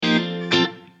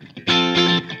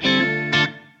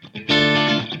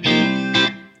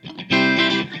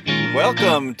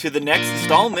Welcome to the next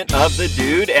installment of The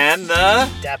Dude and the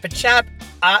Dapper Chap.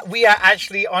 We are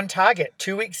actually on target.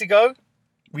 2 weeks ago,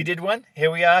 we did one.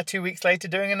 Here we are 2 weeks later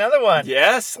doing another one.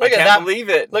 Yes, Look I at can't that. believe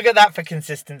it. Look at that for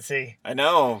consistency. I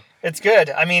know. It's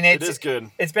good. I mean, It is good.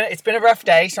 It's been a rough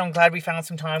day, so I'm glad we found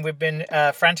some time. We've been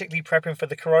frantically prepping for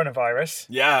the coronavirus.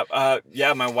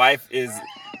 Yeah, my wife is,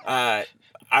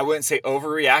 I wouldn't say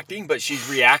overreacting, but she's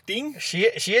reacting. She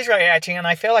is reacting, and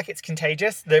I feel like it's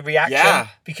contagious, the reaction. Yeah.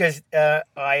 Because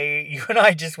you and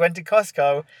I just went to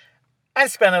Costco and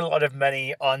spent a lot of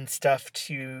money on stuff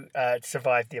to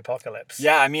survive the apocalypse.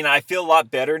 Yeah, I mean, I feel a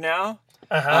lot better now.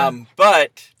 Uh-huh.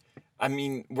 But, I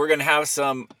mean, we're going to have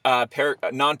some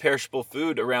non-perishable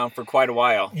food around for quite a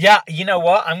while. Yeah, you know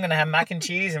what? I'm going to have mac and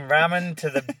cheese and ramen to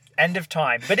the end of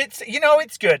time. But it's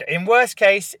good. In worst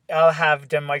case, I'll have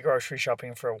done my grocery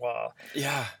shopping for a while.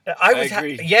 Yeah, I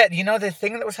agree. The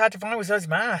thing that was hard to find was those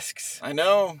masks. I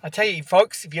know. I tell you,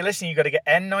 folks, if you're listening, you've got to get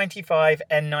N95,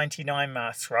 N99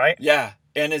 masks, right? Yeah,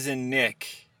 N is in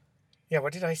Nick. Yeah,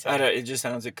 what did I say? It just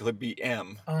sounds like it could be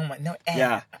M. Oh, my, no, N.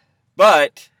 Yeah,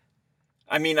 but...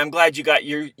 I mean, I'm glad you got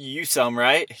you some,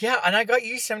 right? Yeah, and I got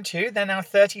you some too. They're now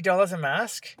 $30 a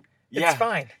mask. It's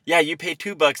fine. Yeah, you paid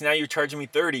 $2. Now you're charging me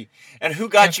 $30. And who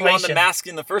got you on the mask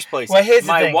in the first place? Well, here's the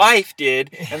my thing. wife did,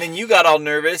 and then you got all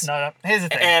nervous. No. Here's the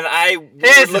thing. And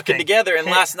we were looking together, and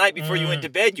last night before you went to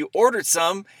bed, you ordered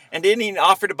some and didn't even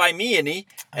offer to buy me any.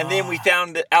 And then we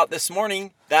found out this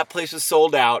morning that place was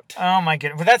sold out. Oh my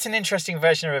goodness. Well, that's an interesting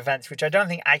version of events, which I don't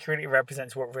think accurately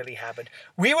represents what really happened.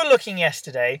 We were looking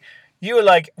yesterday. You were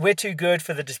like, we're too good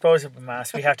for the disposable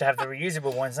masks. We have to have the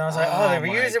reusable ones. And I was like, the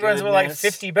reusable ones were like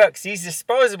 $50. These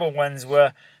disposable ones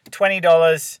were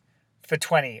 $20 for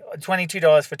 20,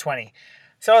 $22 for 20.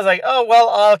 So I was like, oh, well,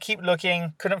 I'll keep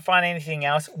looking. Couldn't find anything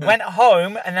else. Went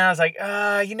home, and then I was like,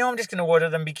 I'm just going to order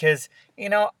them because,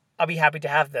 I'll be happy to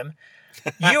have them.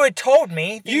 You had told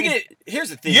me...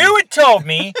 Here's the thing. You had told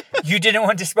me you didn't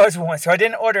want disposable ones, so I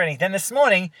didn't order any. Then this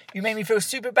morning, you made me feel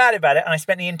super bad about it, and I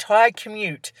spent the entire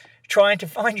commute trying to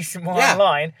find you some more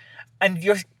online, and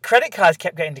your credit cards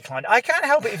kept getting declined. I can't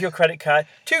help it if your credit card...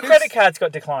 credit cards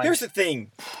got declined. Here's the thing.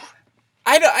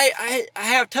 I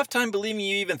have a tough time believing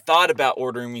you even thought about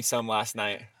ordering me some last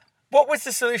night. What was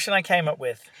the solution I came up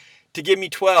with? To give me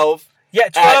 12... Yeah,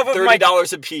 12 at of my...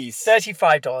 $30 a piece.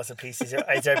 $35 a piece is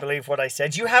I believe what I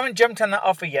said. You haven't jumped on that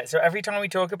offer yet, so every time we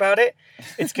talk about it,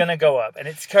 it's going to go up. And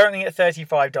it's currently at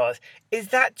 $35. Is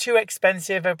that too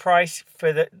expensive a price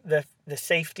for the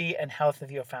safety and health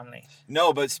of your family?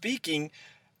 No, but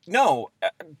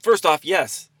first off,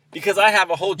 yes. Because I have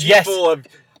a whole Jeep full of...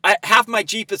 half my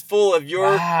Jeep is full of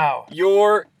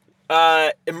your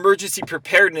emergency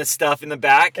preparedness stuff in the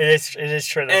back. It is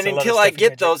true. And until I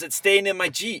get those, it's staying in my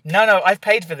Jeep. No, I've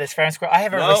paid for this fair and square. I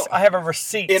have a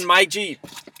receipt in my Jeep,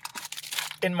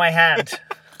 in my hand.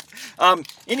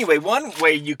 Anyway, one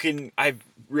way I've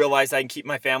realized I can keep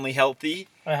my family healthy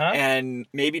and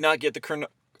maybe not get the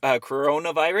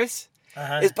coronavirus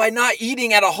is by not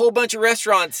eating at a whole bunch of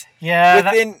restaurants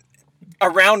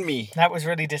around me. That was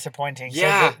really disappointing.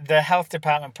 Yeah. So the health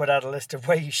department put out a list of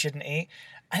where you shouldn't eat.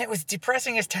 And it was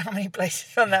depressing as to how many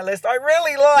places on that list I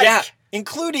really like. Yeah,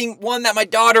 including one that my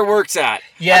daughter works at.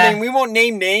 Yeah. I mean, we won't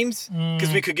name names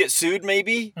because we could get sued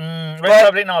maybe. With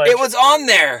public knowledge. It was on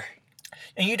there.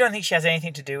 And you don't think she has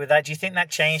anything to do with that? Do you think that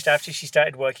changed after she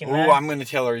started working there? I'm going to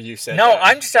tell her you said No, that.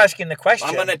 I'm just asking the question.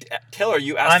 I'm going to tell her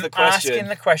you asked the question. I'm asking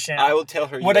the question. I will tell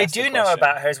her you What I asked the do question. know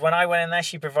about her is when I went in there,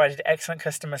 she provided excellent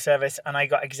customer service and I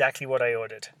got exactly what I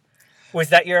ordered. Was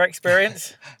that your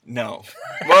experience? No.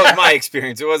 Well, it was my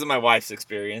experience. It wasn't my wife's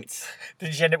experience.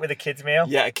 Did you end up with a kid's meal?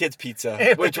 Yeah, a kid's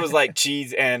pizza, which was like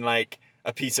cheese and like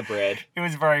a piece of bread. It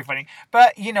was very funny.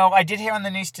 But, I did hear on the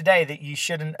news today that you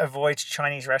shouldn't avoid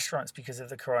Chinese restaurants because of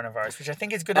the coronavirus, which I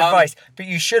think is good advice. But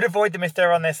you should avoid them if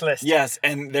they're on this list. Yes,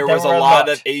 and there was a lot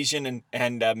of Asian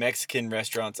and Mexican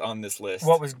restaurants on this list.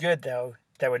 What was good, though,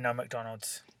 there were no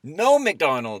McDonald's. No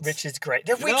McDonald's. Which is great.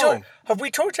 Have we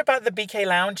talked about the BK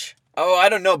Lounge? Oh, I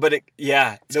don't know, but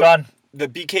it's gone. The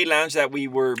BK Lounge that we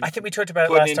were I think we talked about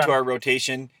putting into our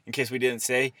rotation, in case we didn't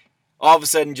say, all of a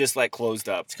sudden just like closed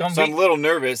up. So I'm a little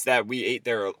nervous that we ate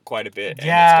there quite a bit.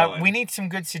 Yeah, we need some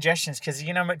good suggestions because,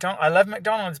 I love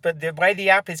McDonald's, but the way the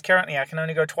app is currently, I can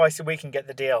only go twice a week and get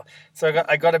the deal. So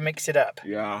I got to mix it up.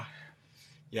 Yeah.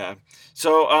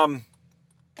 So,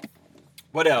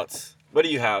 what else? What do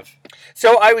you have?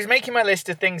 So I was making my list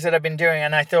of things that I've been doing,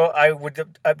 and I thought I would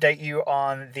update you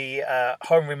on the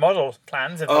home remodel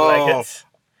plans of the Leggett's.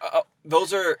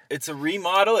 It's a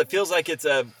remodel. It feels like it's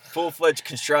a full-fledged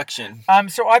construction.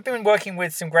 So I've been working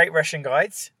with some great Russian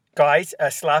guys,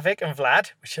 Slavic and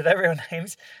Vlad, which are their real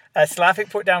names. Slavik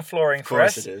put down flooring for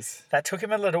us. Of course it is. That took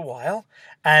him a little while.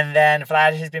 And then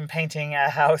Vlad has been painting our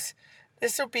house.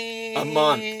 This will be... a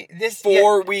month.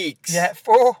 4 weeks. Yeah,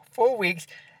 4 weeks.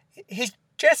 He's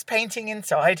just painting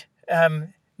inside.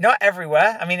 Not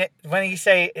everywhere. I mean, when I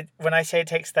say it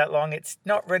takes that long, it's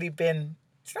not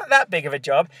that big of a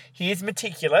job. He is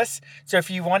meticulous. So if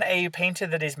you want a painter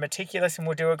that is meticulous and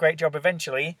will do a great job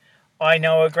eventually, I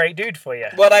know a great dude for you.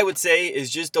 What I would say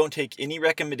is just don't take any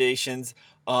recommendations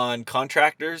on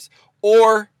contractors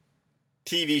or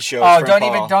TV shows. Oh,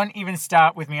 don't even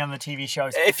start with me on the TV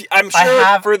shows. I'm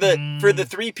sure for the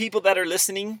 3 people that are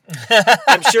listening,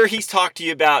 I'm sure he's talked to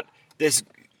you about this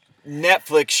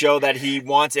Netflix show that he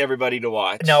wants everybody to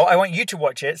watch. No, I want you to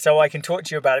watch it so I can talk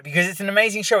to you about it because it's an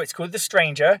amazing show. It's called The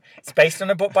Stranger. It's based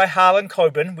on a book by Harlan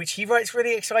Coben, which he writes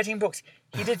really exciting books.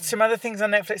 He did some other things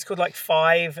on Netflix called like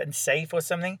 5 and Safe or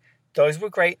something. Those were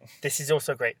great. This is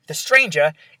also great. The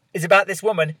Stranger is about this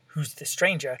woman who's the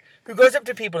stranger who goes up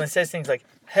to people and says things like,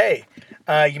 hey,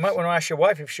 you might want to ask your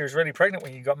wife if she was really pregnant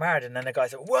when you got married. And then the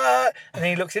guy's like, what? And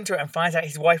then he looks into it and finds out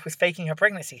his wife was faking her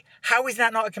pregnancy. How is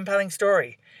that not a compelling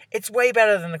story? It's way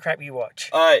better than the crap you watch.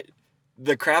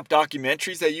 The crap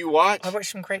documentaries that you watch? I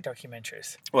watch some great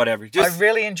documentaries. Whatever. I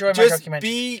really enjoy my documentaries. Just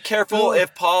be careful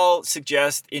if Paul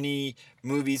suggests any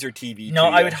movies or TV. No,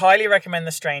 I would highly recommend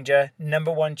The Stranger.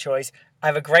 Number 1 choice. I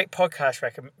have a great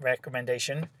podcast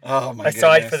recommendation. Oh my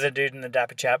Aside for the dude and the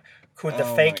dapper chap, called The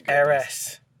Fake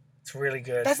Heiress. It's really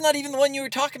good. That's not even the one you were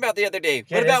talking about the other day.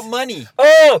 What about money?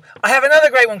 Oh, I have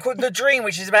another great one called The Dream,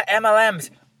 which is about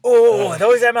MLMs. Oh,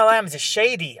 those MLMs are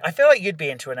shady. I feel like you'd be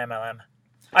into an MLM.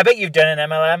 I bet you've done an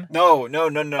MLM. No.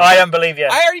 I don't believe you.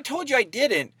 I already told you I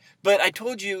didn't, but I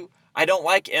told you I don't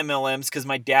like MLMs because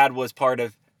my dad was part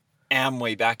of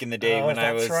Amway back in the day when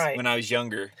I was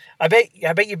younger. I bet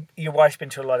your wife's been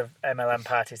to a lot of MLM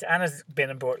parties. Anna's been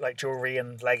and bought like jewelry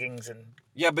and leggings and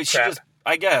but crap. she just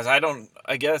I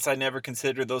guess I never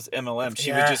considered those MLMs.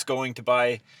 She was just going to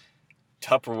buy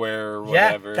Tupperware or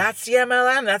whatever. Yeah, that's the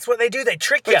MLM. That's what they do. They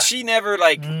trick you. But she never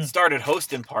started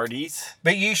hosting parties.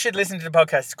 But you should listen to the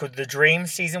podcast. It's called The Dream.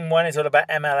 Season 1 is all about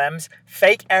MLMs.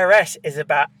 Fake Heiress is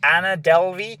about Anna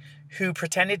Delvey, who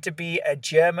pretended to be a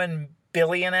German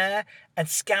billionaire and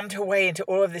scammed her way into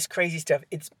all of this crazy stuff.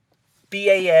 It's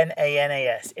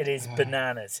BANANAS. It is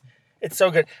bananas. It's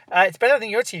so good. It's better than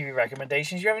your TV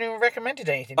recommendations. You haven't even recommended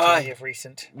anything to me of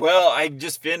recent. Well, I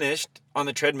just finished on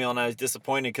the treadmill and I was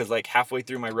disappointed because halfway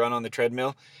through my run on the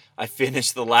treadmill, I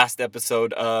finished the last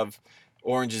episode of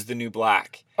Orange is the New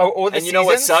Black. Oh, all the seasons? Know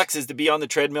what sucks is to be on the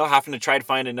treadmill having to try to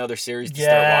find another series to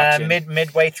start watching.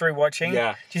 Midway through watching.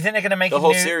 Yeah. Do you think they're going to make the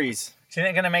whole series? Do you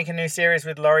think they're going to make a new series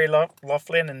with Lori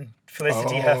Loughlin and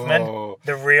Felicity Huffman?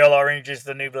 The Real Orange is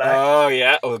the New Black. Oh,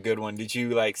 yeah. Oh, good one. Did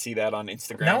you see that on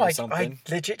Instagram or something? No,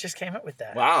 I legit just came up with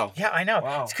that. Wow. Yeah, I know.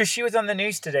 Wow. It's because she was on the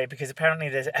news today because apparently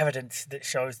there's evidence that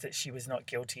shows that she was not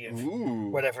guilty of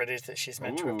whatever it is that she's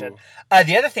meant to have done.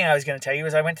 The other thing I was going to tell you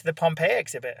was I went to the Pompeii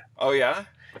exhibit. Oh, yeah?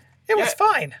 It was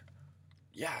fine.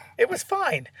 Yeah. It was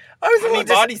fine. How many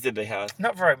bodies did they have?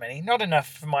 Not very many. Not enough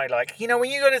for my like. You know, when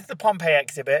you go to the Pompeii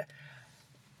exhibit,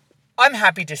 I'm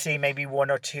happy to see maybe 1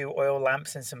 or 2 oil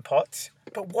lamps and some pots.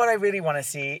 But what I really want to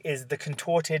see is the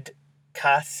contorted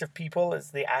casts of people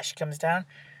as the ash comes down.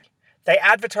 They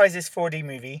advertise this 4D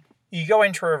movie. You go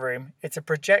into a room. It's a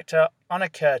projector on a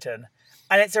curtain.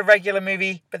 And it's a regular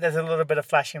movie, but there's a little bit of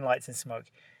flashing lights and smoke.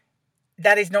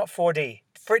 That is not 4D.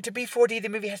 For it to be 4D, the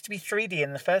movie has to be 3D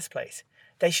in the first place.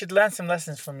 They should learn some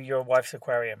lessons from your wife's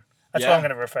aquarium. That's why I'm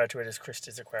going to refer to it as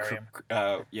Krista's aquarium.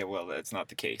 Well, that's not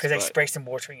the case. Because they spray some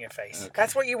water in your face. Okay.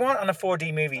 That's what you want on a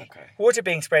 4D movie. Okay. Water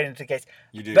being sprayed into the face.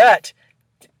 You do. But,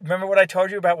 remember what I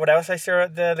told you about what else I saw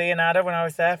at the Leonardo when I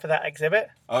was there for that exhibit?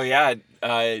 Oh, yeah.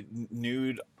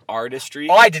 Nude artistry.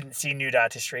 I didn't see nude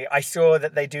artistry. I saw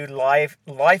that they do live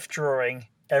drawing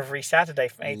every Saturday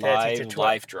from 8:30 to 12.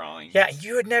 Life drawing. Yeah,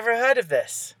 you had never heard of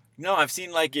this. No, I've seen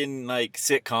in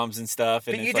sitcoms and stuff.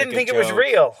 And but you didn't think it was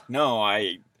real? No,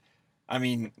 I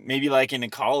mean, maybe in a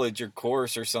college or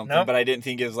course or something, but I didn't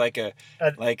think it was at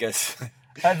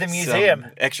the museum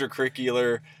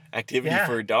extracurricular activity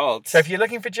for adults. So if you're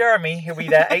looking for Jeremy, he'll be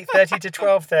there 8:30 to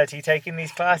 12:30 taking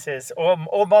these classes or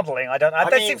modeling.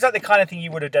 That seems like the kind of thing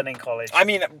you would have done in college. I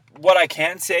mean, what I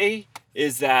can say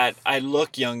is that I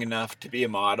look young enough to be a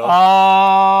model.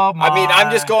 Oh my! I mean, I'm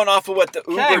just going off of what the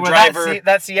Uber driver.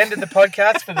 That's the end of the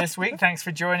podcast for this week. Thanks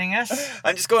for joining us.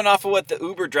 I'm just going off of what the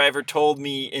Uber driver told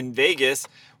me in Vegas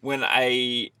when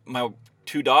my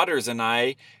 2 daughters and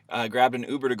I grabbed an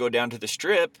Uber to go down to the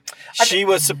Strip. She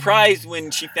was surprised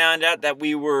when she found out that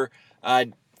we were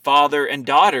father and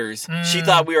daughters. She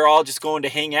thought we were all just going to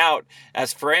hang out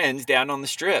as friends down on the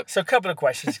strip. So a couple of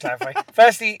questions to clarify.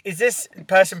 Firstly, is this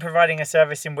person providing a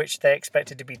service in which they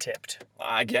expected to be tipped?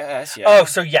 I guess, yeah. Oh,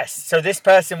 so yes. So this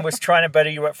person was trying to butter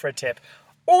you up for a tip.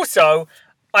 Also,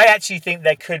 I actually think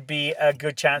there could be a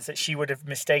good chance that she would have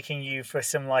mistaken you for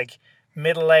some, like,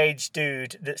 middle-aged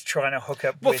dude that's trying to hook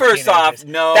up with first teenagers. off,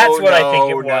 no, that's what I think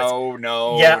it was.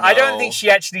 Yeah, no. I don't think she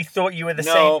actually thought you were the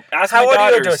same. Ask How my old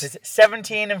are your daughters. daughters?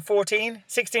 17 and 14?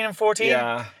 16 and 14?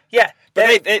 Yeah. Yeah.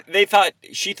 But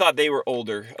she thought they were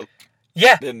older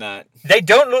than that. They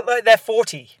don't look like they're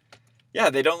 40. Yeah,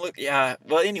 they don't look, yeah.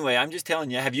 Well, anyway, I'm just telling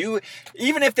you,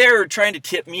 even if they're trying to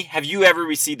tip me, have you ever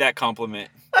received that compliment?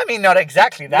 I mean, not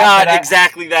exactly that. Not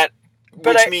exactly that.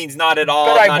 Which means not at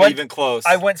all, not even close.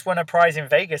 I once won a prize in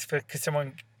Vegas because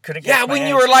someone couldn't guess my when age.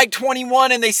 you were like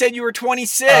 21 and they said you were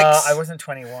 26. I wasn't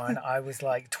 21. I was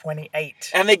like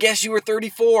 28. And they guessed you were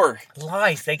 34.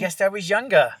 Lies. They guessed I was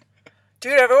younger.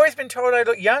 Dude, I've always been told I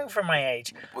look young for my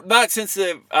age. Not since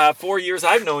the 4 years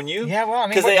I've known you. Yeah, well, I mean...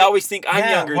 Because they always think I'm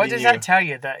younger than you. What does that tell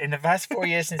you? That in the past 4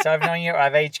 years since I've known you,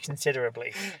 I've aged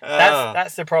considerably.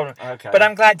 That's the problem. Okay. But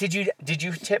I'm glad... Did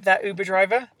you tip that Uber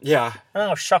driver? Yeah.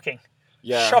 Oh, shocking.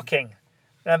 Yeah. Shocking.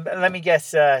 Let me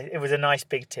guess, it was a nice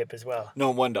big tip as well.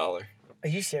 No, $1. Are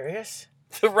you serious?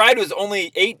 The ride was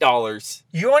only $8.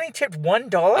 You only tipped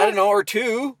 $1? I don't know, or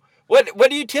 $2.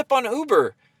 What do you tip on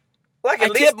Uber? Like I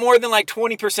tipped more than like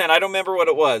 20%. I don't remember what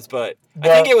it was, but I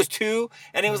think it was $2,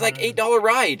 and it was like $8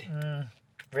 ride.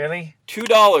 Really?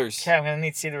 $2. Okay, I'm going to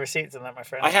need to see the receipts on that, my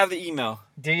friend. I have the email.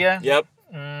 Do you? Yep.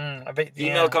 I bet,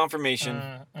 Email confirmation.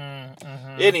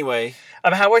 Anyway.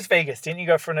 How was Vegas? Didn't you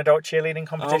go for an adult cheerleading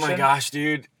competition? Oh my gosh,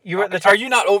 dude. You were at the top, Are you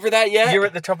not over that yet? You're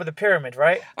at the top of the pyramid,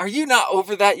 right? Are you not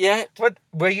over that yet? What?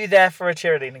 Were you there for a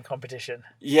cheerleading competition?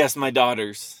 Yes, my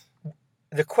daughters.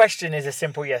 The question is a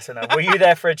simple yes or no. Were you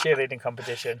there for a cheerleading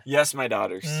competition? Yes, my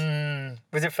daughters.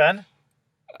 Was it fun?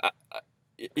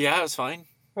 Yeah, it was fine.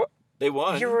 What? They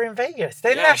won. You were in Vegas.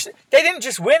 They didn't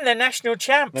just win, they're national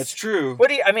champs. That's true.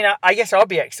 I guess I'll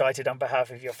be excited on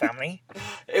behalf of your family.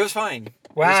 It was fine.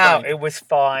 Wow, it was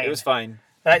fine. It was fine.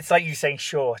 That's like you saying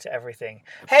sure to everything.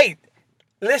 Hey,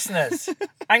 listeners,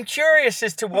 I'm curious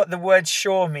as to what the word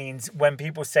sure means when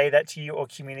people say that to you or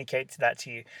communicate that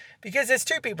to you. Because there's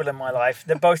two people in my life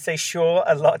that both say sure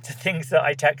a lot to things that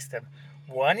I text them.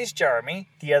 One is Jeremy,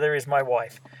 the other is my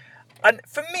wife. And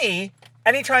for me,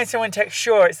 anytime someone texts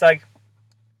sure, it's like,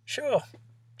 sure.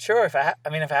 Sure if I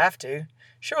have to.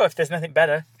 Sure if there's nothing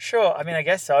better. Sure, I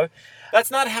guess so. That's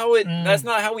not how that's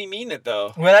not how we mean it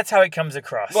though. Well, that's how it comes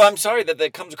across. Well, I'm sorry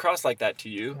that comes across like that to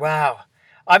you. Wow.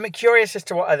 I'm curious as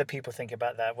to what other people think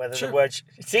about that. Whether the word...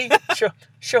 See?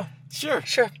 Sure.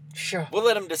 We'll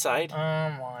let them decide. Oh,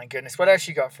 my goodness. What else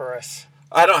you got for us?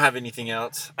 I don't have anything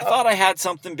else. I thought I had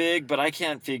something big, but I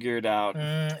can't figure it out.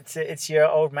 It's your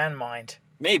old man mind.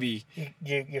 Maybe.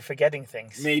 You're forgetting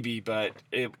things. Maybe, but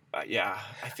I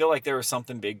feel like there was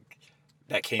something big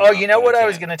that came Oh, you know what I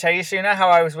was going to tell you sooner? How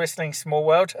I was whistling Small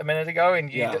World a minute ago,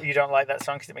 and you don't like that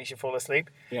song because it makes you fall asleep?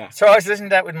 Yeah. So I was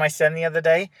listening to that with my son the other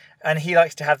day, and he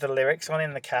likes to have the lyrics on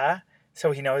in the car,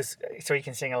 so he knows, so he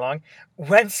can sing along.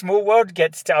 When Small World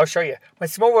gets to, I'll show you, when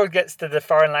Small World gets to the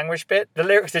foreign language bit, the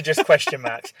lyrics are just question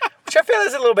marks, which I feel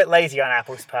is a little bit lazy on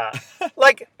Apple's part.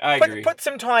 Like, I agree. Put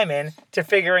some time in to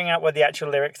figuring out what the actual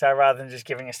lyrics are rather than just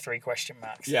giving us 3 question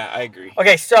marks. Yeah, I agree.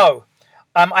 Okay, so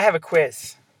I have a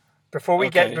quiz. Before we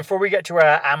get to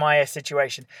our am I a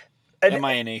situation. Am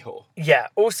I an a-hole? Yeah.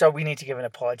 Also, we need to give an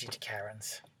apology to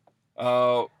Karens.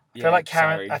 Oh, yeah.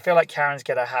 I feel like Karens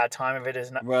get a hard time of it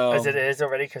as it is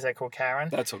already because they're called Karen.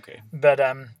 That's okay. But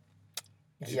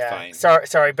It's yeah. fine.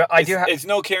 Sorry, but it's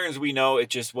no Karens we know.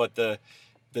 It's just what the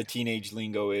teenage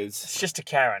lingo is. It's just a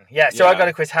Karen. Yeah. So I got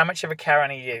a quiz. How much of a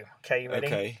Karen are you? Okay, you ready?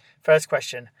 Okay. First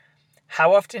question.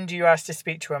 How often do you ask to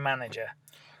speak to a manager?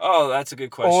 Oh, that's a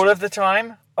good question. All of the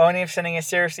time? Only if something is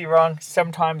seriously wrong?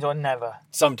 Sometimes or never?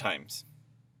 Sometimes.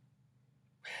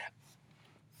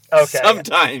 Okay.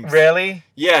 Sometimes. Really?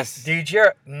 Yes. Dude,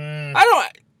 you're... I don't...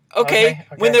 Okay.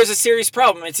 When there's a serious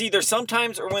problem, it's either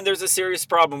sometimes or when there's a serious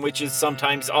problem, which is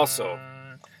sometimes also.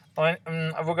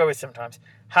 We'll go with sometimes.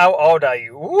 How old are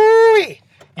you? Woo-wee!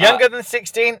 Younger than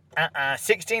 16?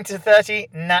 16 to 30?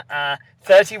 Nuh-uh.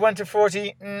 31 to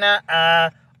 40? Nuh-uh.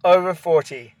 Over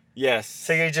 40? Yes.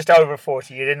 So you're just over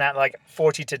 40. You're in that,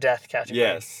 40 to death category.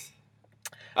 Yes.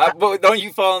 But don't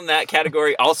you fall in that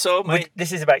category also?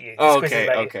 This is about you.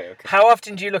 Okay. How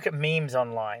often do you look at memes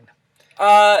online?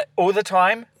 All the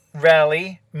time?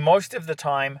 Rarely? Most of the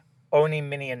time? Only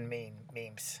Minion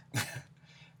memes?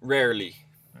 Rarely.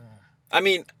 I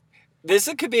mean, This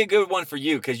could be a good one for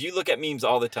you because you look at memes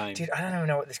all the time. Dude, I don't even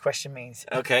know what this question means.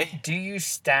 Okay. Do you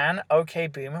stan OK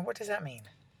Boomer? What does that mean?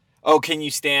 Oh, can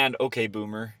you stand OK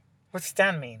Boomer? What's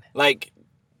stan mean? Like,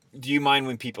 do you mind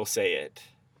when people say it?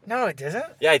 No, it doesn't.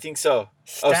 Yeah, I think so.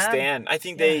 Stan? Oh, stan. I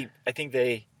think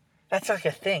they. That's like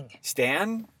a thing.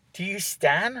 Stan? Do you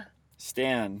stan?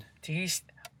 Stan. Do you...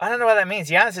 I don't know what that means.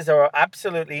 The answers are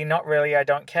absolutely, not really, I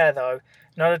don't care though.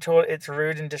 Not at all, it's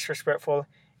rude and disrespectful.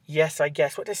 Yes, I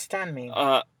guess. What does stan mean?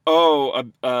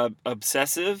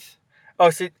 Obsessive? Oh,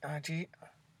 so do you...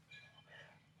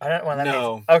 I don't know what that means.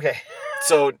 No. Okay.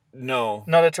 So, no.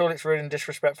 Not at all, it's rude and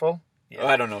disrespectful. Yeah.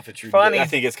 I don't know if it's rude. Funny. I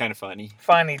think it's kind of funny.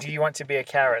 Finally, do you want to be a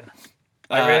Karen?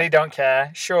 I really don't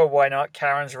care. Sure, why not?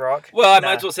 Karen's rock. Well, I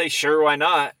might as well say sure, why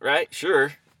not, right?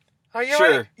 Sure. Oh,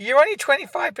 you're only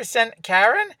 25%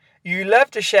 Karen? You love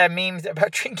to share memes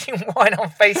about drinking wine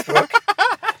on Facebook.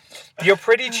 You're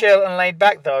pretty chill and laid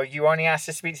back, though. You only ask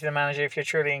to speak to the manager if you're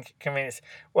truly inconvenienced.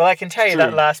 Well, I can tell you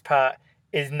that last part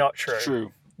is not true.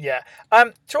 True. Yeah.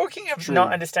 Talking of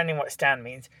not understanding what stan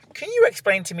means, can you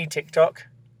explain to me TikTok?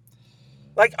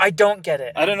 Like, I don't get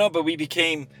it. I don't know, but we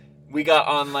got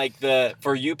on like the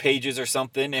For You pages or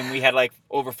something, and we had like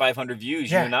over 500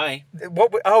 views, you and I.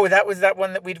 That was that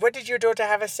one that what did your daughter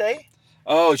have us say?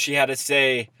 Oh, she had to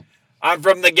say, I'm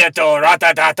from the ghetto,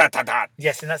 ra-ta-ta-ta-ta-ta.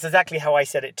 Yes, and that's exactly how I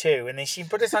said it too. And then she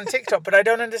put us on TikTok, but I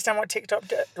don't understand what TikTok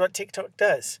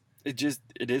does. It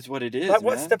is what it is, Like,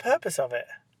 what's the purpose of it?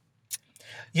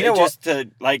 You know what?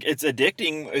 It's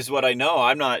addicting is what I know.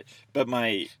 I'm not, but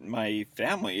my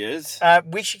family is.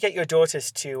 We should get your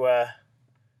daughters to...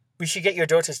 We should get your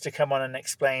daughters to come on and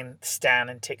explain Stan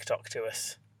and TikTok to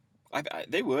us.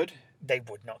 They would. They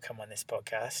would not come on this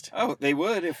podcast. Oh, they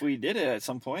would if we did it at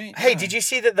some point. Hey, did you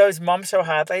see that those Mom So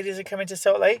Hard ladies are coming to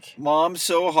Salt Lake? Mom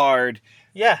So Hard.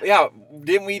 Yeah. Yeah.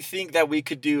 Didn't we think that we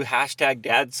could do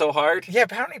 #Dad So Hard? Yeah,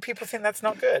 apparently people think that's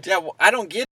not good. Yeah, well, I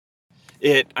don't get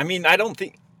it. I mean, I don't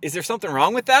think... Is there something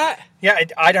wrong with that? Yeah,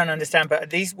 I don't understand,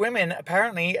 but these women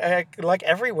apparently are like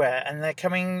everywhere, and they're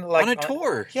coming like... On a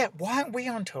tour. Yeah, why aren't we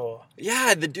on tour?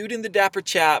 Yeah, the dude in the Dapper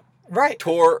Chap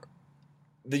tour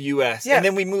the U.S., and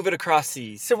then we move it across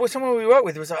seas. So someone we worked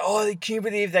with was like, oh, can you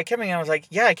believe they're coming? And I was like,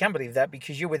 yeah, I can believe that,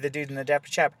 because you're with the dude in the Dapper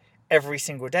Chap every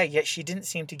single day, yet she didn't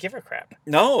seem to give a crap.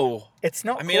 No. It's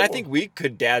not I think we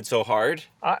could dad so hard.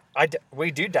 We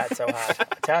do dad so hard,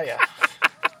 I tell you.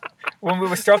 When we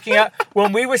were stocking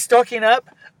up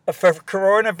for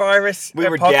coronavirus, we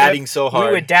were dadding so hard.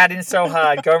 We were dadding so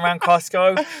hard, going around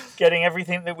Costco, getting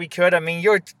everything that we could. I mean,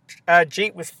 your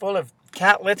Jeep was full of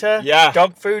cat litter,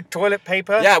 dog food, toilet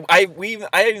paper. Yeah, I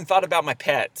even thought about my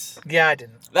pets. Yeah, I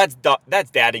didn't. That's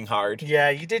dadding hard.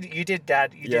 Yeah, you did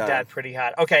dad. You did dad pretty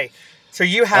hard. Okay. So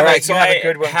you have a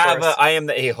good one for us. I am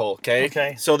the a-hole, okay?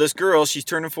 Okay. So this girl, she's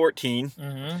turning 14,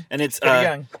 and it's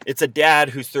young. It's a dad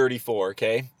who's 34,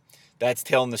 okay? That's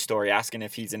telling the story, asking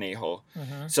if he's an a-hole.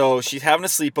 So she's having a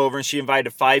sleepover, and she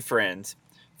invited 5 friends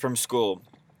from school.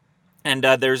 And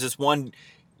there's this one,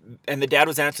 and the dad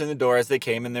was answering the door as they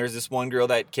came, and there's this one girl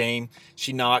that came.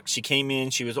 She knocked. She came in.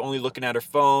 She was only looking at her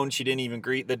phone. She didn't even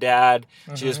greet the dad.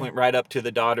 She just went right up to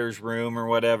the daughter's room or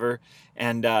whatever.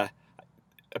 And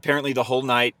apparently the whole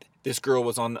night, this girl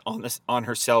was on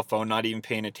her cell phone, not even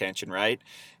paying attention, right?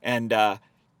 And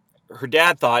her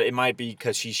dad thought it might be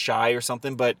because she's shy or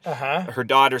something, but her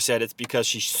daughter said it's because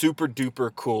she's super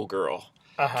duper cool girl.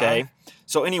 Okay.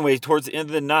 So anyway, towards the end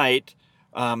of the night,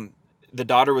 the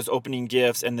daughter was opening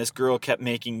gifts, and this girl kept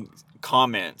making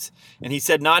comments. And he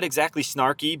said not exactly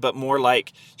snarky, but more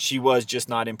like she was just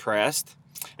not impressed.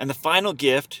 And the final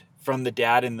gift from the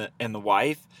dad and the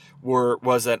wife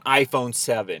was an iPhone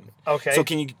 7. Okay. So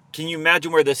can you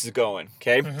imagine where this is going?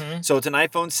 Okay. So it's an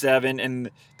iPhone 7,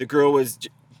 and the girl was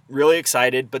really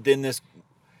excited, but then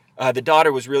the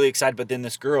daughter was really excited, but then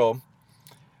this girl,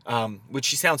 which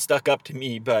she sounds stuck up to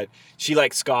me, but she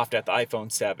like scoffed at the iPhone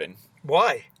 7.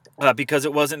 Why? Because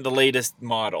it wasn't the latest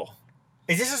model.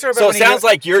 Is this a story about so it sounds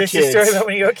like your kids? Is this a story about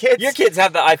one of your kids? Your kids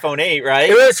have the iPhone 8, right?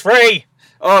 It was free.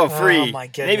 Oh, free. Oh my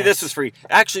goodness. Maybe this was free.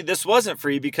 Actually, this wasn't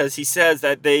free because he says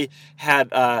that they had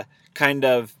kind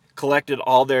of collected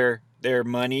all their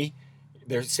money,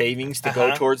 their savings to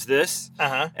go towards this.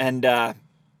 And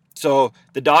so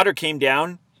the daughter came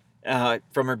down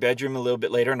from her bedroom a little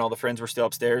bit later, and all the friends were still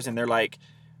upstairs, and they're like,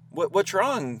 what's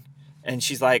wrong? And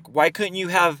she's like, why couldn't you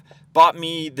have bought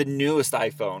me the newest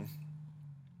iPhone?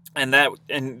 And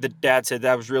the dad said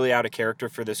that was really out of character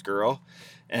for this girl.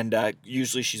 And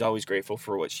usually she's always grateful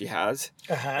for what she has.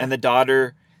 And the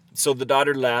daughter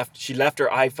left. She left her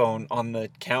iPhone on the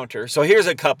counter. So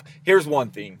here's one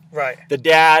thing. Right. The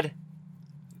dad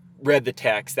read the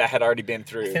text that had already been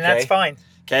through. And that's fine.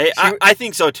 Okay, I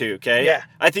think so too. Okay, yeah,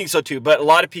 I think so too. But a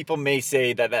lot of people may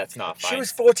say that that's not fine. She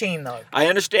was 14 though. I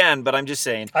understand, but I'm just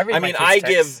saying. I mean, I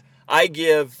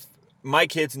give my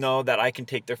kids know that I can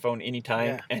take their phone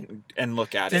anytime and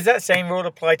look at it. Does that same rule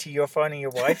apply to your phone and your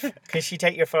wife? Can she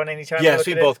take your phone anytime? Yes,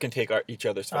 we both can take each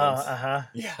other's phones.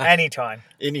 Yeah. Anytime.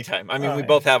 Anytime. I mean, we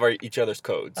both have each other's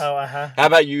codes. How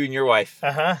about you and your wife?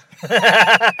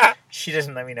 She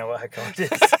doesn't let me know what her code is.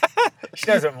 She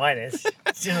knows what mine is.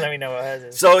 She doesn't let me know what hers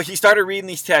is. So he started reading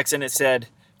these texts, and it said,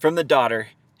 from the daughter,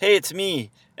 "Hey, it's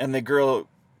me." And the girl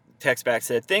text back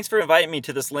said, "Thanks for inviting me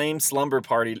to this lame slumber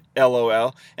party,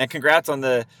 LOL. And congrats on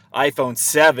the iPhone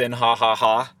 7, ha ha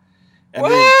ha."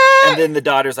 And then the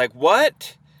daughter's like,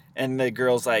 "What?" And the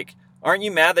girl's like, "Aren't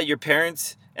you mad that your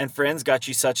parents and friends got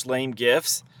you such lame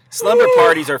gifts? Slumber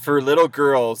parties are for little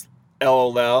girls,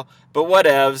 LOL. But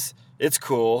whatevs, it's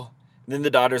cool." And then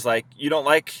the daughter's like, "You don't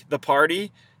like the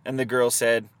party?" And the girl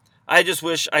said, "I just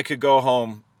wish I could go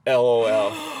home,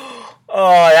 LOL."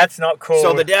 Oh, that's not cool.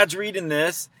 So the dad's reading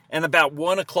this, and about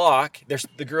 1 o'clock,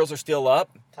 the girls are still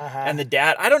up, and the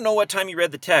dad, I don't know what time he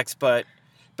read the text, but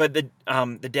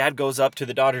the dad goes up to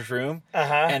the daughter's room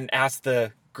and asks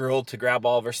the girl to grab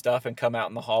all of her stuff and come out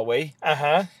in the hallway.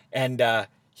 And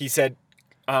he said,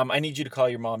 "I need you to call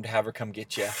your mom to have her come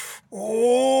get you."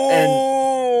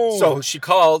 And so she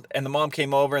called, and the mom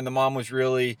came over, and the mom was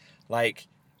really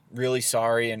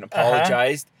sorry and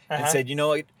apologized and said, "You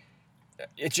know,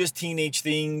 it's just teenage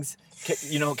things.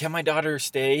 Can my daughter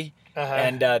stay?"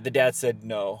 And the dad said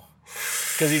no.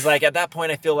 Because he's like, at that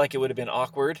point, I feel like it would have been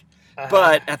awkward.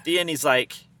 But at the end, he's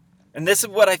like, and this is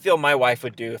what I feel my wife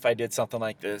would do if I did something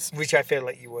like this. Which I feel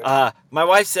like you would. My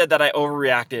wife said that I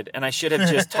overreacted, and I should have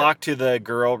just talked to the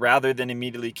girl rather than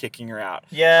immediately kicking her out.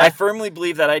 Yeah. I firmly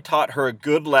believe that I taught her a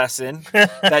good lesson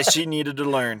that she needed to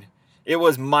learn. It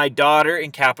was my daughter,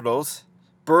 in capitals,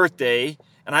 birthday,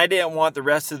 and I didn't want the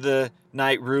rest of the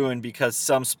night ruined because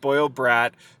some spoiled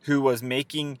brat who was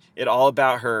making it all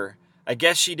about her. I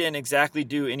guess she didn't exactly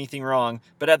do anything wrong,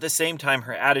 but at the same time,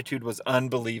 her attitude was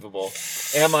unbelievable.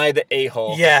 Am I the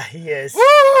a-hole? Yeah, he is.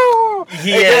 Woo!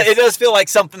 It does feel like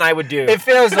something I would do. It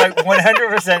feels like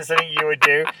 100% something you would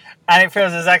do. And it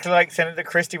feels exactly like something that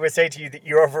Christy would say to you, that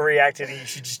you overreacted and you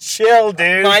should just chill,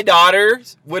 dude. My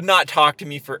daughters would not talk to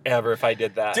me forever if I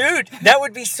did that. Dude, that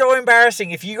would be so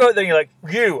embarrassing if you go there and you're like,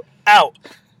 "You, out."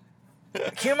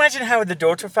 Can you imagine how the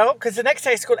daughter felt? Because the next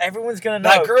day at school, everyone's going to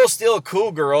know. That girl's still a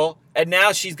cool girl, and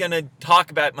now she's going to talk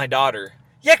about my daughter.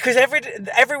 Yeah, because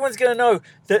everyone's going to know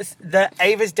that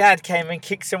Ava's dad came and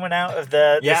kicked someone out of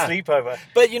the sleepover.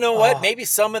 But you know what? Maybe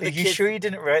some of the kids... Are you sure you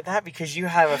didn't write that? Because you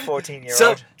have a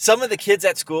 14-year-old. Some of the kids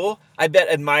at school, I bet,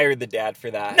 admire the dad for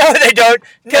that. No, they don't.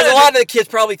 Because a lot of the kids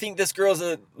probably think this girl's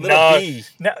a little bee.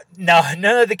 No,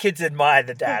 none of the kids admire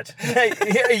the dad.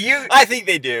 I think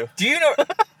they do. Do you know...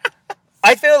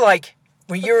 I feel like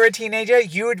when you were a teenager,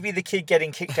 you would be the kid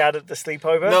getting kicked out of the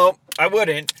sleepover. No, I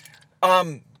wouldn't.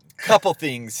 Couple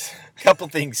things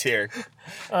here.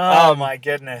 Oh my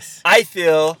goodness. I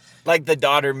feel like the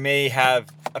daughter may have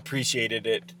appreciated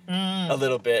it a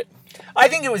little bit. I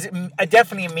think it was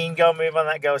definitely a mean girl move on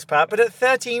that girl's part. But at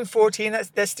 13, 14,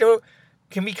 that still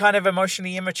can be kind of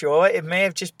emotionally immature. It may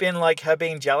have just been like her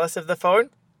being jealous of the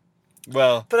phone.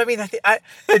 Well, but I mean,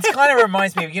 it kind of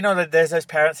reminds me of, that there's those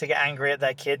parents that get angry at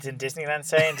their kids in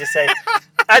Disneyland, and just say,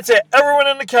 "That's it, everyone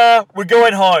in the car, we're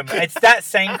going home." It's that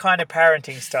same kind of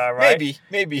parenting style, right?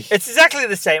 Maybe. It's exactly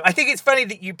the same. I think it's funny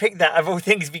that you picked that of all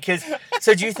things because.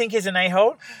 So, do you think he's an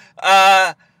a-hole?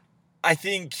 I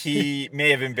think he may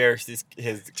have embarrassed his.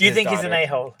 Do you think daughter. He's an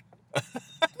a-hole?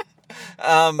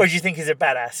 Or do you think he's a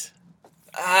badass?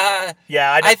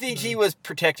 I think he was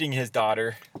protecting his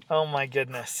daughter. Oh my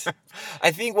goodness.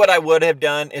 I think what I would have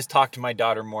done is talk to my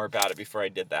daughter more about it before I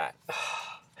did that.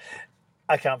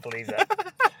 I can't believe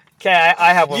that. Okay,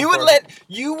 I have one.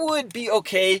 You would be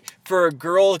okay for a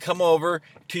girl to come over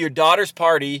to your daughter's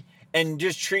party and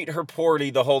just treat her poorly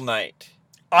the whole night?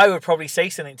 I would probably say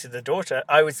something to the daughter.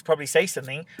 I would probably say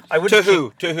something. To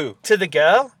who? To the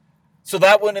girl. So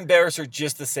that wouldn't embarrass her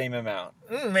just the same amount?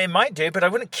 It might do, but I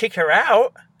wouldn't kick her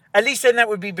out. At least then that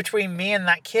would be between me and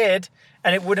that kid,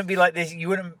 and it wouldn't be like this. You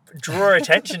wouldn't draw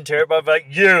attention to it, but I'd be like,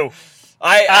 "You,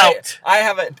 out." I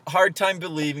have a hard time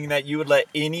believing that you would let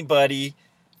anybody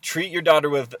treat your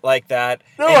daughter like that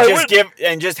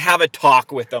and just have a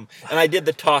talk with them. And I did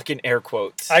the talk in air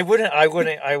quotes. I wouldn't.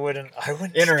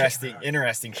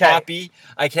 Interesting. Copy.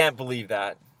 I can't believe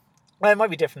that. Well, it might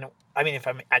be different. I mean, if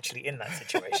I'm actually in that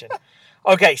situation.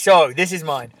 Okay, so this is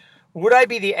mine. Would I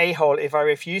be the a-hole if I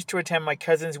refused to attend my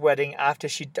cousin's wedding after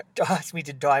she asked me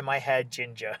to dye my hair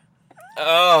ginger?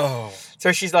 Oh.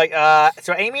 So she's like,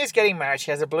 so Amy is getting married.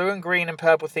 She has a blue and green and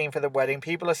purple theme for the wedding.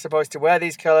 People are supposed to wear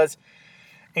these colours,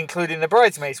 including the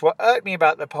bridesmaids. What irked me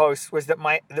about the post was that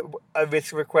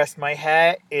this request, my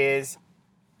hair is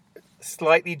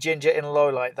slightly ginger in low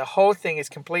light. The whole thing is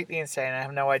completely insane. I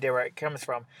have no idea where it comes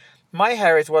from. My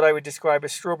hair is what I would describe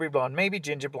as strawberry blonde, maybe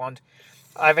ginger blonde.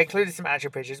 I've included some actual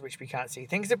pictures, which we can't see.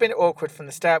 Things have been awkward from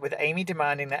the start, with Amy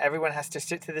demanding that everyone has to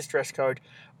stick to this dress code,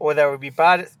 or there will be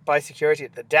barred by security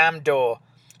at the damn door.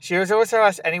 She has also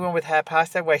asked anyone with hair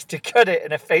past their waist to cut it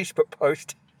in a Facebook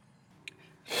post.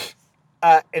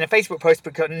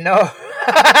 But no.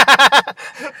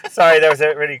 Sorry, there was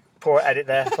a really poor edit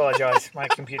there. Apologise. My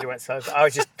computer went slow. I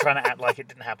was just trying to act like it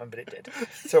didn't happen, but it did.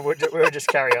 So we'll just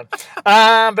carry on.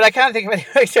 But I can't think of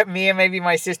anyone except me and maybe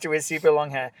my sister with super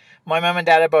long hair. My mum and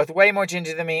dad are both way more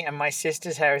ginger than me, and my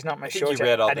sister's hair is not much shorter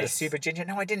and is super ginger.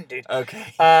 No, I didn't, dude.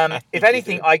 Okay. If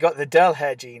anything, I got the dull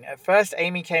hair gene. At first,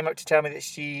 Amy came up to tell me that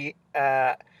she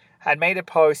had made a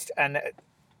post and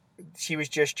she was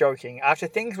just joking. After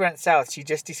things went south, she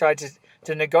just decided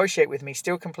to negotiate with me,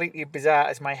 still completely bizarre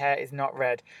as my hair is not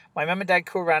red. My mum and dad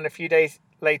called around a few days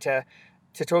later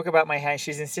to talk about my hair.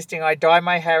 She's insisting I dye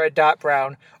my hair a dark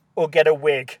brown or get a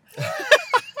wig.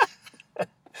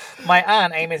 My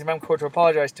aunt, Amy's mum, called to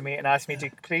apologise to me and asked me to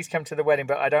please come to the wedding,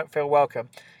 but I don't feel welcome.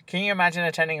 Can you imagine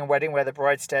attending a wedding where the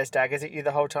bride stares daggers at you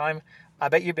the whole time? I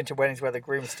bet you've been to weddings where the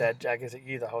groom stared daggers at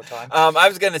you the whole time. I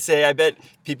was going to say, I bet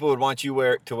people would want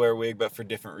you to wear a wig, but for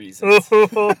different reasons.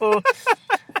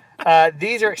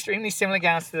 These are extremely similar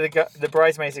gowns to the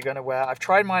bridesmaids are going to wear. I've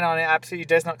tried mine on. It absolutely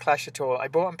does not clash at all. I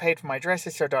bought and paid for my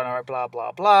dresses, so don't know, blah,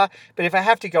 blah, blah. But if I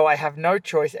have to go, I have no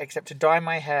choice except to dye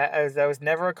my hair, as there was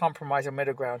never a compromise or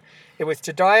middle ground. It was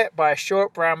to dye it by a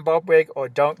short brown bob wig or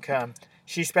don't come.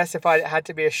 She specified it had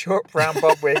to be a short brown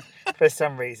bob wig for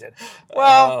some reason.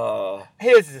 Well,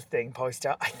 Here's the thing,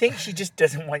 Poster. I think she just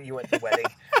doesn't want you at the wedding,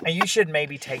 and you should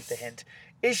maybe take the hint.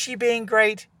 Is she being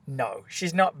great? No,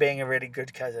 she's not being a really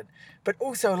good cousin. But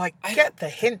also, get the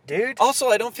hint, dude. Also,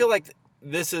 I don't feel like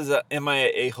this is am I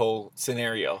an a-hole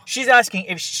scenario. She's asking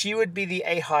if she would be the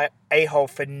a-hole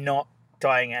for not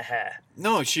dyeing her hair.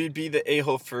 No, she'd be the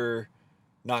a-hole for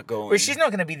not going. Well, she's not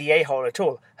going to be the a-hole at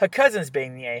all. Her cousin's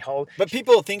being the a-hole. But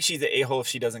people think she's the a-hole if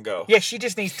she doesn't go. Yeah, she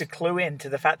just needs to clue in to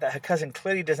the fact that her cousin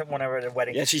clearly doesn't want her at a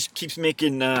wedding. Yeah, she keeps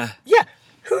making... Yeah.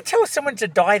 Who tells someone to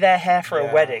dye their hair for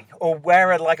a wedding or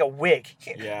wear a wig?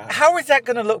 Yeah. How is that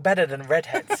going to look better than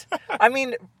redheads? I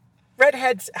mean,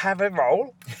 redheads have a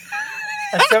role,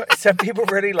 and so some people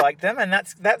really like them, and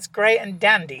that's great and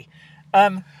dandy.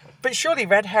 But surely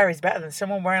red hair is better than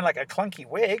someone wearing a clunky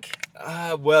wig.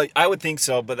 Well, I would think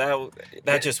so, but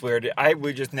that's just weird. I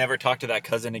would just never talk to that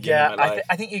cousin again in my life.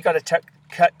 I think you got to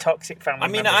cut toxic family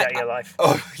members out of your life.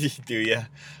 Oh, you do, yeah.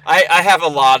 I have a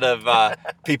lot of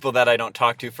people that I don't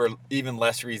talk to for even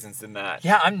less reasons than that.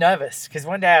 Yeah, I'm nervous because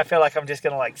one day I feel like I'm just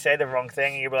going to say the wrong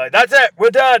thing and you'll be like, that's it,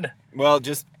 we're done. Well,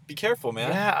 just be careful,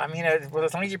 man. Yeah, I mean, as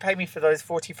long as you pay me for those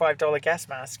 $45 gas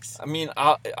masks. I mean,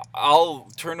 I'll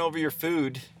turn over your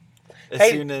food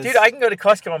dude, I can go to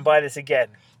Costco and buy this again.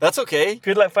 That's okay.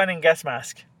 Good luck finding a gas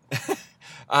mask.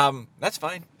 That's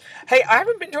fine. Hey, I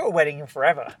haven't been to a wedding in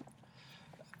forever.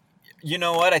 You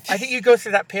know what? I think you go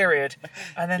through that period,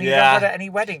 and then you don't go to any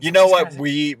weddings. You know what?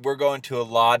 We're going to a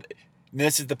lot.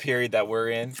 This is the period that we're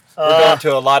in. We're going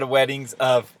to a lot of weddings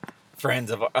of friends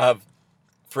of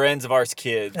ours'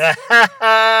 kids.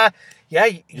 Yeah.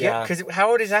 Because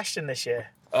how old is Ashton this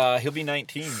year? He'll be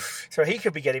 19. So he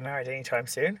could be getting married anytime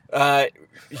soon.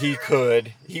 He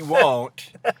could. He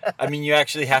won't. I mean, you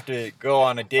actually have to go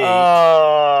on a date.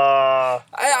 I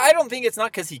don't think it's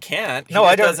not because he can't. He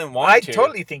doesn't want to. I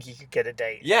totally think he could get a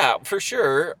date. Yeah, for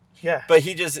sure. Yeah. But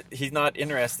he's not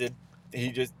interested.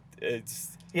 I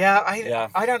don't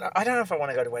know if I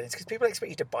want to go to weddings because people expect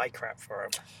you to buy crap for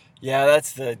them. Yeah,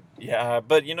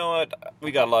 but you know what?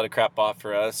 We got a lot of crap bought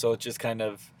for us, so it's just kind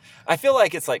of... I feel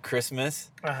like it's like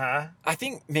Christmas. Uh-huh. I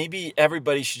think maybe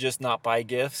everybody should just not buy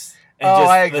gifts. And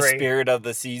I agree. The spirit of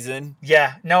the season.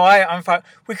 Yeah, no, I'm fine.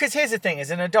 Because here's the thing, as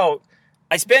an adult...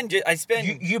 I spend.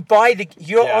 You buy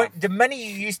the money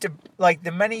you used to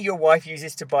the money your wife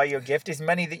uses to buy your gift is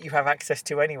money that you have access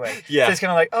to anyway. Yeah. So it's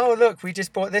kind of oh look, we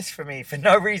just bought this for me for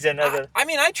no reason other. I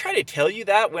mean, I try to tell you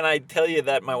that when I tell you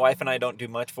that my wife and I don't do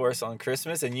much for us on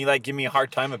Christmas, and you give me a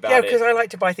hard time about it. Yeah, because I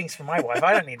like to buy things for my wife.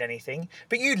 I don't need anything,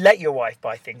 but you let your wife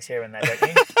buy things here and there, don't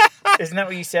you? Isn't that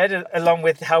what you said? Along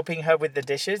with helping her with the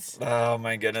dishes? Oh,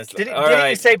 my goodness. Didn't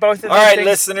you say both of those things? All right,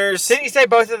 listeners. Didn't you say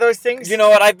both of those things? You know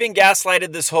what? I've been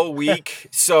gaslighted this whole week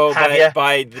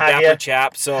by the Dapper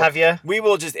Chap. So we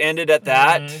will just end it at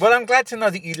that. Well, I'm glad to know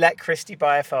that you let Christy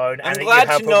buy a phone. I'm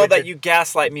glad to know that you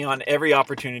gaslight me on every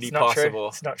opportunity possible.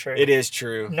 It's not true. It is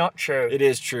true. Not true. It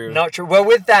is true. Not true. Well,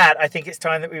 with that, I think it's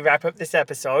time that we wrap up this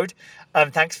episode.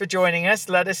 Thanks for joining us.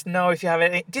 Let us know if you have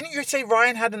any. Didn't you say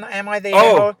Ryan had an Am I the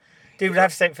A-hole? Dude, we'll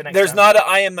have to save it for next time. There's not a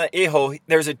I am the a-hole.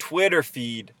 There's a Twitter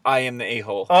feed, I am the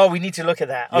a-hole. Oh, we need to look at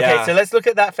that. Okay, so let's look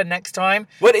at that for next time.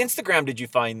 What Instagram did you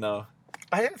find, though?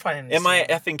 I didn't find any. Am I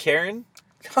effing Karen?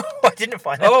 No, I didn't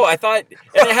find that. Oh, I thought,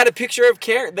 and it had a picture of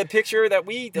Karen, the picture that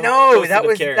we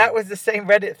that was the same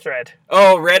Reddit thread.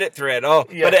 Oh, Reddit thread. Oh,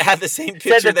 yeah. But it had the same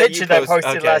picture that you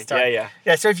posted last time.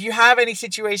 Yeah. So if you have any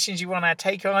situations you want our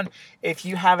take on, if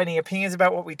you have any opinions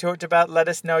about what we talked about, let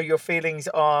us know your feelings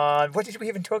on. What did we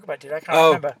even talk about? Dude, I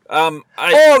can't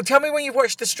remember. Tell me when you've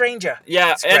watched The Stranger.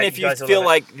 Yeah, and if you feel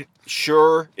like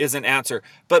sure is an answer.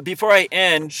 But before I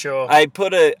end, I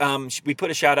put we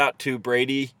put a shout out to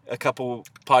Brady a couple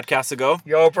podcasts ago.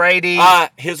 Yo, Brady.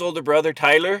 His older brother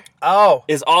Tyler. Oh,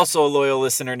 is also a loyal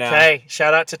listener now. Okay,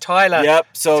 shout out to Tyler. Yep.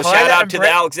 So Tyler, shout out to the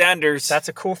Alexanders. That's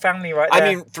a cool family right there.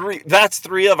 I mean, that's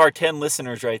 3 of our 10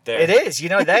 listeners right there. It is. You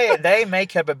know, they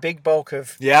make up a big bulk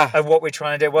of what we're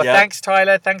trying to do. Well, thanks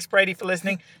Tyler. Thanks Brady for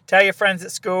listening. Tell your friends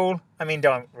at school. I mean,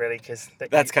 don't really, because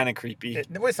that's kind of creepy.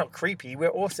 It's not creepy. We're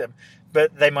awesome,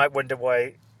 but they might wonder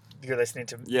why you're listening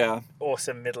to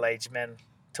awesome middle-aged men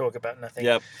talk about nothing.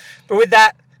 Yep. But with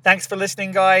that, thanks for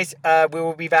listening, guys. We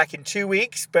will be back in 2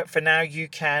 weeks, but for now, you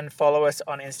can follow us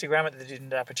on Instagram at the Dude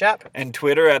and the Dapper Chap and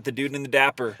Twitter at the Dude and the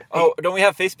Dapper. Oh, don't we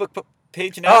have Facebook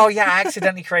page now? Oh yeah, I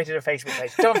accidentally created a Facebook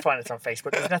page. Don't find us on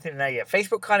Facebook. There's nothing there yet.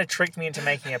 Facebook kind of tricked me into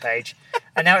making a page,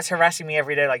 and now it's harassing me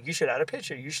every day. Like, you should add a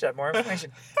picture. You should have more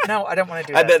information. No, I don't want to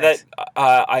do that. I bet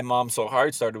that I Mom So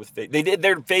Hard started with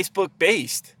they're Facebook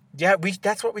based. Yeah,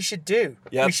 that's what we should do.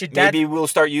 Yeah, maybe we'll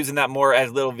start using that more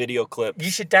as little video clips. You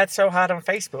should Dad So Hard on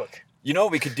Facebook. You know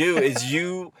what we could do is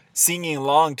you singing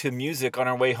along to music on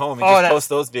our way home and just post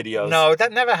those videos. No,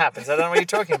 that never happens. I don't know what you're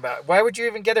talking about. Why would you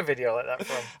even get a video like that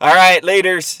from? All right,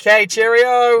 laters. Okay,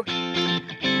 cheerio.